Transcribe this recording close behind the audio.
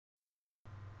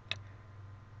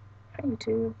Hi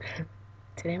YouTube.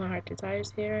 Today my heart desire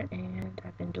is here and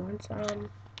I've been doing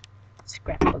some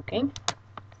scrapbooking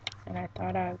and I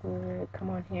thought I would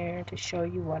come on here to show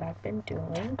you what I've been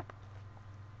doing.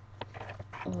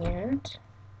 And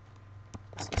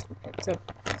it's a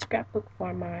scrapbook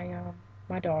for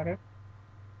my daughter,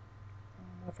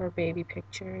 of her baby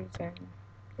pictures and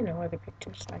other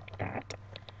pictures like that.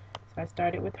 So I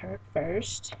started with her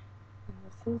first. And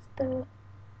this is the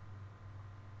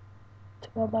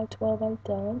 12 by 12 I've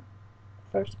done.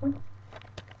 First one.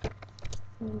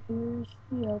 And here's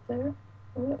the other.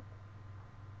 Oh,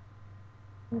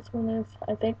 this one is,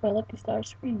 I think my lucky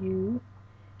star's for you.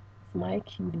 It's my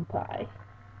cutie pie.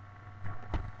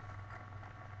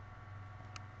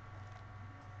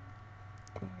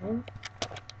 Then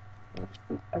here's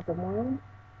the other one.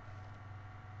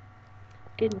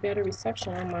 Getting better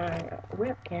reception on my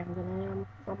webcam than I am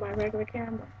on my regular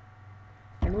camera.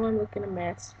 I know I'm looking a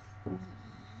mess.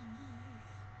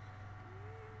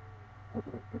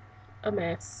 A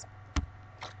mess.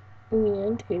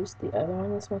 And here's the other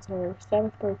one. This one's her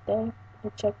 7th birthday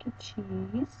at Chuck E.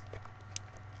 Cheese.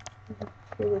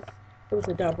 It was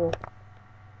a double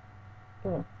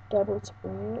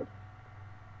spread.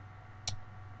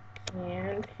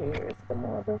 And here's the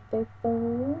more birthday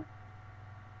phone.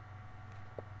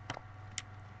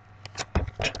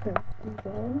 And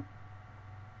then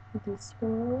this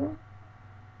one.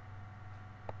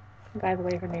 By the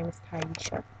way, her name is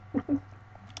Taisha,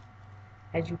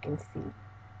 as you can see. And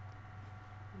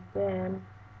then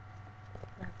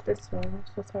this one,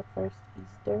 this was her first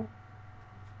Easter.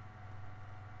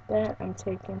 That I'm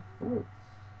taking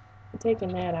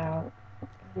that out. I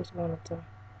just wanted to,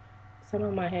 some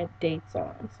of them I had dates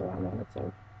on, so I wanted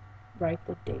to write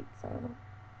the dates on them.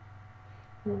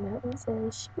 And that one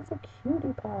says, she's a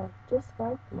cutie pie, just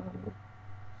like mommy.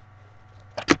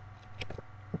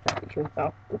 Not cute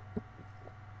though.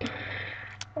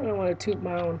 I don't want to toot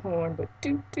my own horn, but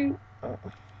toot toot.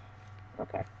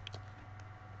 Okay.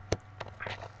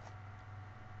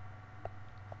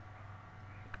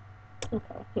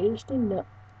 Okay, here's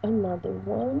another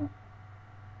one.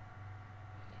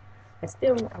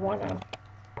 I want to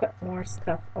put more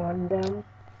stuff on them,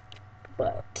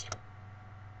 but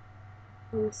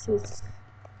this is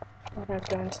what I've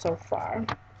done so far.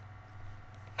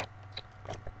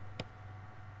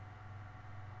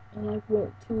 And I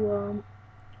went to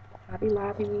Hobby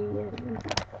Lobby, and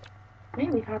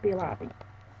mainly Hobby Lobby,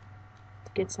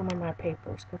 to get some of my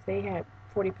papers because they had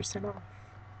 40% off.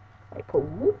 Like,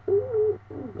 woo-hoo.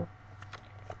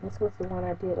 This was the one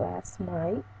I did last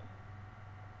night.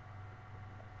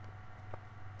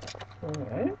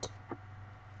 And this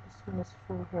one is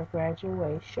for her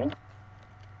graduation.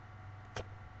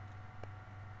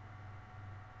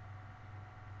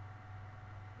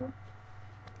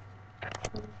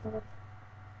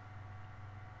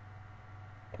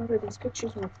 Told her these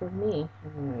pictures were for me,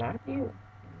 not you.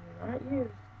 Not you.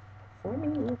 For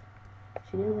me.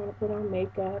 She didn't want to put on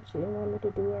makeup. She didn't want me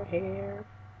to do her hair.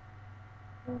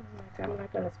 I'm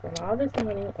not going to spend all this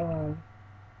money on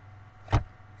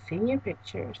senior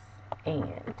pictures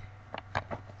and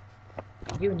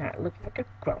you not look like a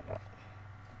grown-up.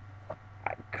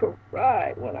 I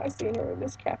cried when I seen her in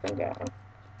this cap and gown.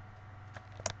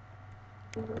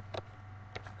 I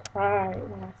cried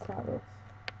when I saw this.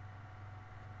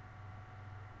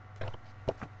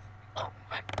 Oh,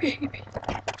 my baby.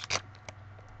 She's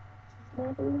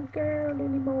not a little girl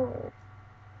anymore.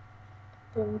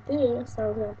 Then this, I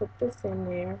was going to put this in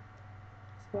there.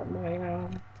 That's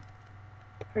what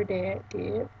her dad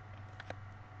did.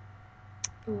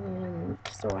 And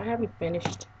so I haven't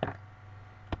finished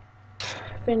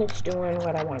doing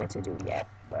what I wanted to do yet,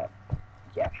 but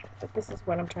yeah, but this is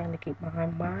what I'm trying to keep my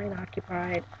mind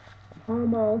occupied. I'm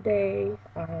home all day.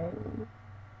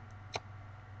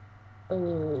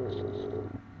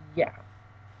 Yeah,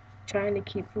 trying to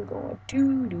keep from going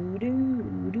do do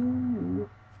do do,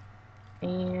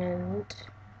 and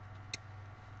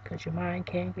because your mind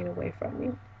can't get away from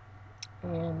you.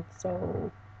 And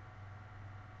so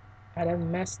I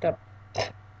done messed up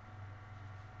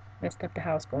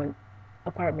the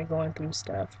apartment going through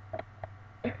stuff.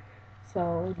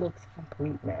 So it looks a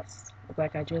complete mess. Looks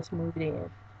like I just moved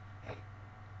in.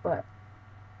 But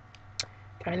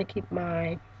trying to keep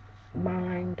my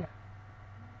mind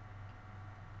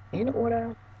in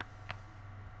order.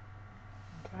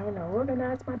 I'm trying to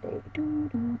organize my day.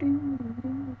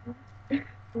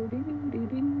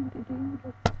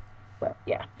 But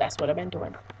yeah, that's what I've been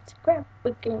doing.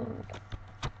 Scrapbooking.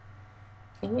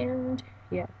 And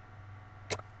yeah,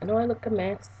 I know I look a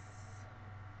mess.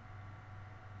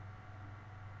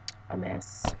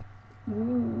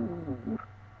 Ooh.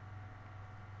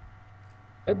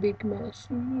 a big mess.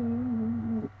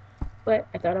 But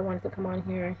I thought I wanted to come on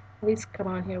here, at least come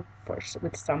on here first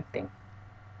with something.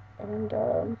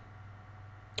 And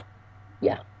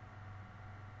yeah.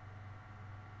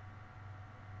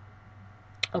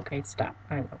 Okay, stop.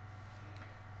 I know.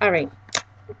 All right.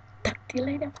 Talk to you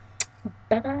later.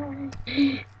 Bye bye.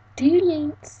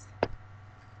 Deletes.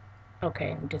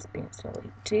 Okay, I'm just being silly.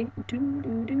 Do do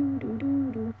do do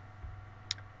do do.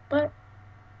 But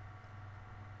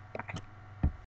bye.